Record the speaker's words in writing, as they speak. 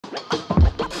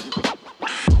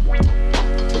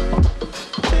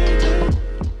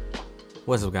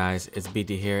What's up guys, it's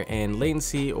BT here, and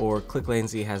latency or click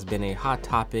latency has been a hot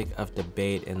topic of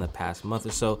debate in the past month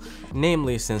or so,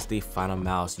 namely since the Final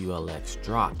Mouse ULX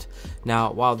dropped.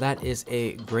 Now, while that is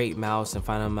a great mouse and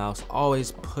Final Mouse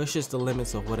always pushes the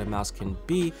limits of what a mouse can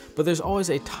be, but there's always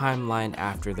a timeline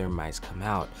after their mice come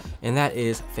out. And that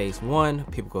is phase 1,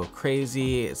 people go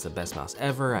crazy, it's the best mouse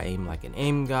ever, I aim like an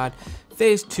aim god.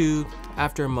 Phase 2,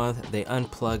 after a month, they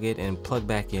unplug it and plug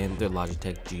back in their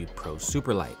Logitech G Pro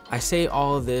Superlight. I say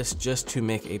all of this just to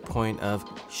make a point of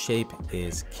shape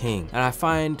is king. And I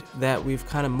find that we've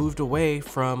kind of moved away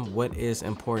from what is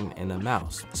important in a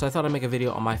mouse. So I thought I'd make a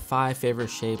video on my 5 favorite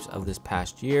shapes of this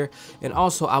past year. And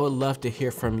also I would love to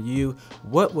hear from you.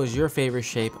 What was your favorite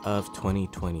shape of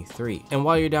 2023? And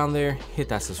while you're down there, hit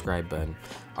that subscribe button.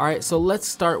 Alright, so let's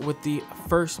start with the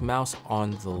first mouse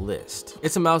on the list.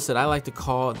 It's a mouse that I like to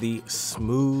call the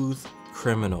smooth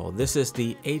criminal. This is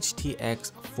the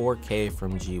HTX 4K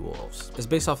from G-Wolves. It's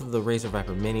based off of the Razer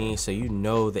Viper Mini, so you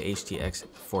know the HTX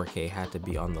 4K had to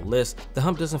be on the list. The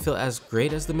hump doesn't feel as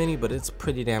great as the Mini, but it's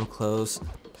pretty damn close.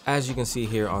 As you can see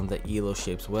here on the Elo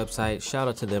Shapes website, shout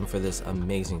out to them for this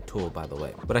amazing tool, by the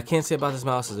way. What I can say about this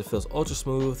mouse is it feels ultra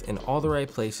smooth in all the right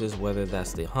places, whether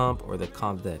that's the hump or the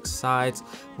convex sides,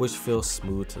 which feels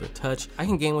smooth to the touch. I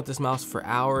can game with this mouse for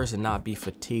hours and not be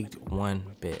fatigued one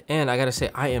bit. And I gotta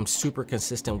say, I am super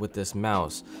consistent with this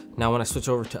mouse. Now, when I switch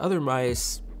over to other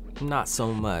mice, not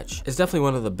so much. It's definitely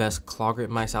one of the best claw grip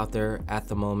mice out there at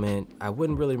the moment. I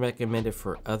wouldn't really recommend it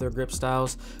for other grip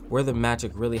styles. Where the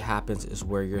magic really happens is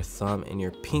where your thumb and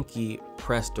your pinky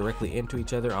press directly into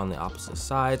each other on the opposite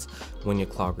sides when you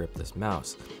claw grip this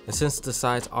mouse. And since the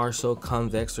sides are so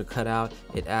convex or cut out,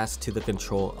 it adds to the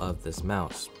control of this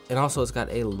mouse. And also it's got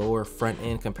a lower front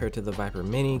end compared to the Viper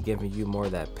Mini, giving you more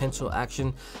of that pencil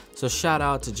action. So shout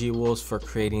out to G-Wolves for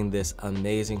creating this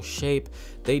amazing shape.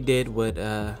 They did what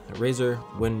Razer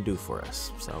wouldn't do for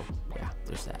us. So yeah,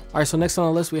 there's that. All right, so next on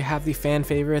the list we have the fan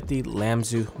favorite, the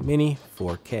Lamzu Mini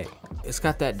 4K. It's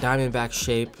got that diamondback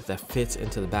shape that fits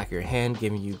into the back of your hand,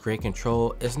 giving you great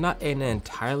control. It's not an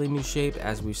entirely new shape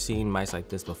as we've seen mice like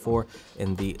this before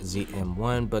in the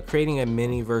ZM1, but creating a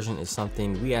mini version is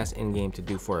something we asked in-game to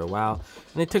do for a while,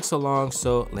 and it took so long,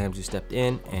 so Lamzu stepped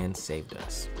in and saved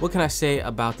us. What can I say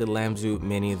about the Lamzu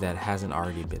Mini that hasn't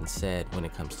already been said when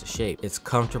it comes to shape? It's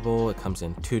comfortable, it comes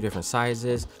in 2 different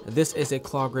sizes. This is a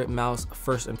claw grip mouse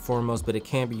first and foremost, but it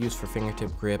can be used for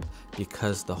fingertip grip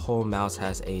because the whole mouse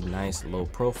has a nice low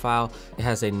profile. It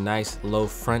has a nice low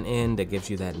front end that gives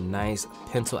you that nice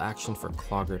pencil action for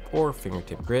claw grip or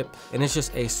fingertip grip. And it's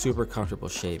just a super comfortable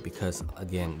shape because,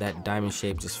 again, that diamond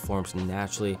shape just forms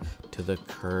naturally to the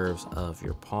curves of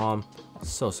your palm.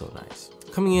 So nice.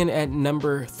 Coming in at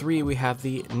number 3, we have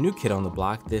the new kid on the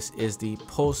block. This is the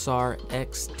Pulsar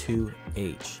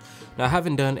X2H. Now, I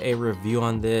haven't done a review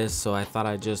on this, so I thought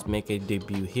I'd just make a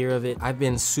debut here of it. I've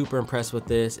been super impressed with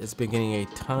this. It's been getting a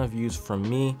ton of views from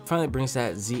me. Finally brings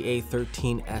that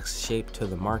ZA13X shape to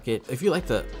the market. If you like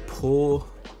to pull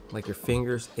like your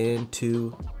fingers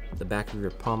into the back of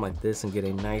your palm like this and get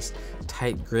a nice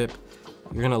tight grip,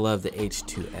 you're gonna love the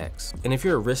H2X. And if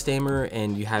you're a wrist aimer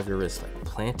and you have your wrist like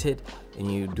planted and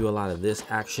you do a lot of this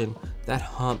action, that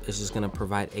hump is just gonna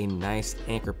provide a nice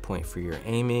anchor point for your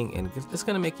aiming, and it's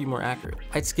gonna make you more accurate.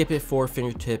 I'd skip it for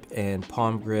fingertip and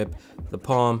palm grip. The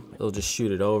palm, it'll just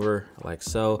shoot it over like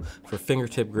so. For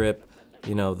fingertip grip,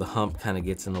 you know, the hump kind of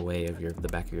gets in the way of the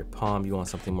back of your palm. You want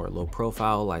something more low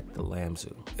profile like the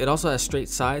Lamzu. It also has straight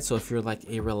sides, so if you're like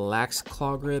a relaxed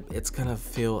claw grip, it's gonna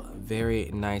feel very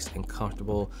nice and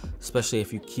comfortable, especially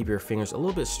if you keep your fingers a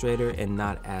little bit straighter and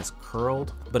not as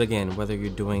curled. But again, whether you're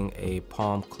doing a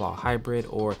palm claw hybrid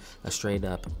or a straight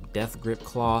up death grip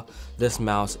claw, this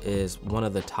mouse is one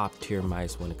of the top tier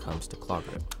mice when it comes to claw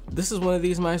grip. This is one of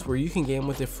these mice where you can game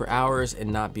with it for hours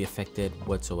and not be affected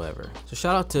whatsoever. So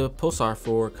shout out to Pulsar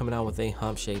for coming out with a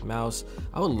hump shaped mouse.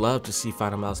 I would love to see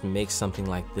Final Mouse make something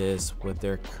like this with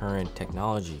their current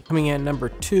technology. Coming in at number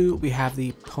 2, we have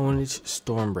the Ponage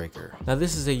Stormbreaker. Now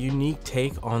this is a unique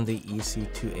take on the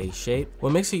EC2A shape.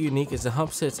 What makes it unique is the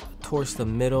hump sits towards the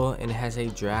middle and it has a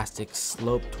drastic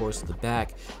slope towards the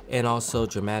back and also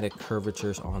dramatic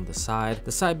curvatures on the side.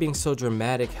 The side being so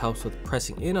dramatic helps with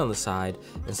pressing in on the side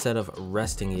instead of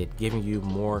resting it, giving you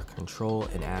more control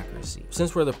and accuracy.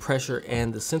 Since where the pressure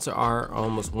and the sensor are are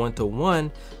almost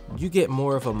 1-to-1, you get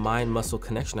more of a mind muscle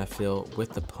connection, I feel,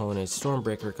 with the Ponage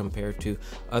Stormbreaker compared to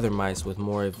other mice with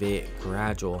more of a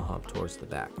gradual hump towards the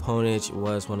back. Ponage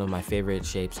was one of my favorite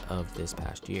shapes of this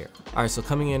past year. All right, so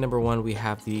coming in number 1, we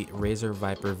have the Razor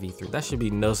Viper V3. That should be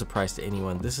no surprise to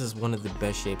anyone. This is one of the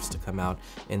best shapes to come out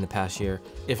in the past year,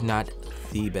 if not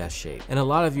the best shape. And a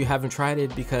lot of you haven't tried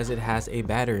it because it has a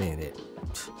battery in it.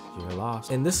 You're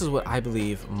lost. And this is what I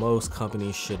believe most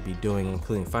companies should be doing,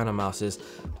 including Final Mouse, is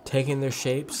taking their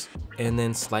shapes and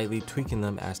then slightly tweaking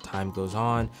them as time goes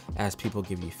on, as people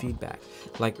give you feedback.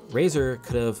 Like Razor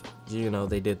could have, you know,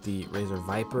 they did the Razor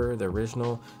Viper, the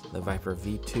original, the Viper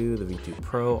V2, the V2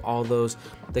 Pro, all those.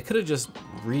 They could have just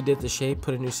redid the shape,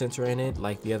 put a new sensor in it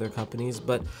like the other companies,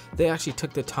 but they actually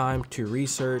took the time to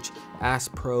research,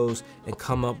 ask pros, and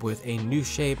come up with a new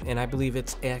shape, and I believe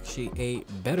it's actually a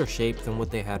better shape than what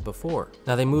they had before.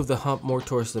 Now they moved the hump more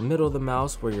towards the middle of the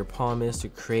mouse where your palm is to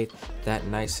create that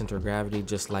nice center of gravity,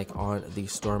 just like on the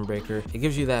Stormbreaker. It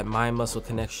gives you that mind muscle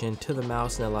connection to the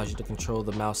mouse and allows you to control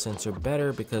the mouse sensor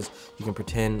better because you can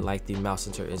pretend like the mouse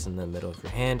sensor is in the middle of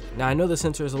your hand. Now I know the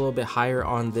sensor is a little bit higher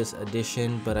on this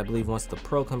edition, but I believe once the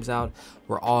Pro comes out,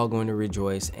 we're all going to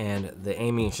rejoice, and the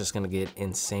aiming is just going to get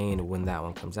insane when that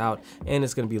one comes out, and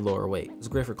it's going to be lower weight. It's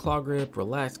great for claw grip,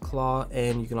 relaxed claw,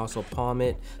 and you can also palm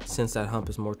it since that hump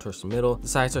is more towards the middle. The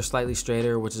sides are slightly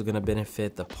straighter, which is going to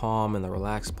benefit the palm and the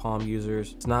relaxed palm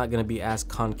users. It's not going to be as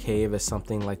concave as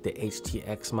something like the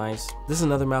HTX mice. This is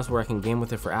another mouse where I can game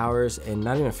with it for hours and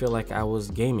not even feel like I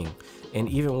was gaming, and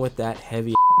even with that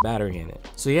heavy battery in it.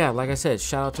 So yeah, like I said,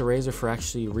 shout out to Razer for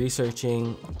actually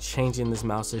researching, changing this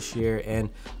mouse this year, and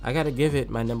I gotta give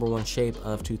it my #1 shape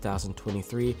of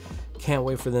 2023. Can't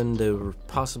wait for them to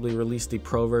possibly release the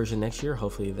Pro version next year.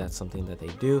 Hopefully that's something that they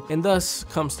do. And thus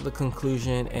comes to the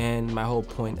conclusion, and my whole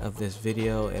point of this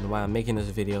video and why I'm making this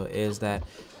video is that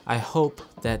I hope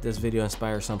that this video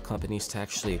inspires some companies to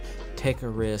actually take a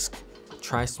risk,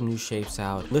 try some new shapes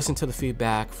out, listen to the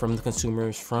feedback from the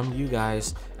consumers, from you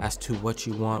guys, as to what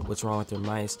you want, what's wrong with their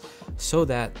mice, so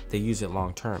that they use it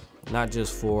long term, not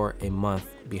just for a month,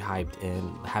 be hyped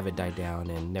and have it die down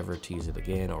and never to use it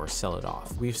again or sell it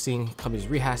off. We've seen companies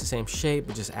rehash the same shape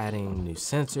but just adding new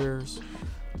sensors,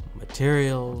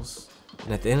 materials,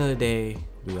 and at the end of the day,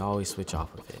 we always switch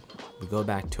off of it. We go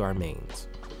back to our mains.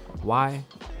 Why?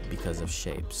 Because of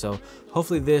shape. So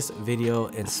hopefully this video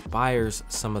inspires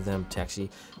some of them to actually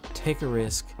take a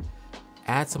risk,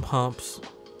 add some humps,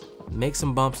 make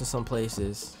some bumps in some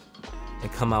places,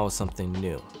 and come out with something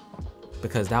new,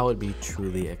 because that would be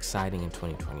truly exciting in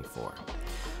 2024.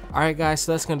 All right guys,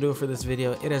 so that's gonna do it for this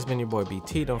video. It has been your boy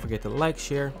BT. Don't forget to like,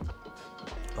 share,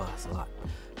 oh that's a lot,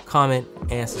 comment,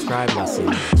 and subscribe, and I'll see you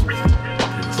next week.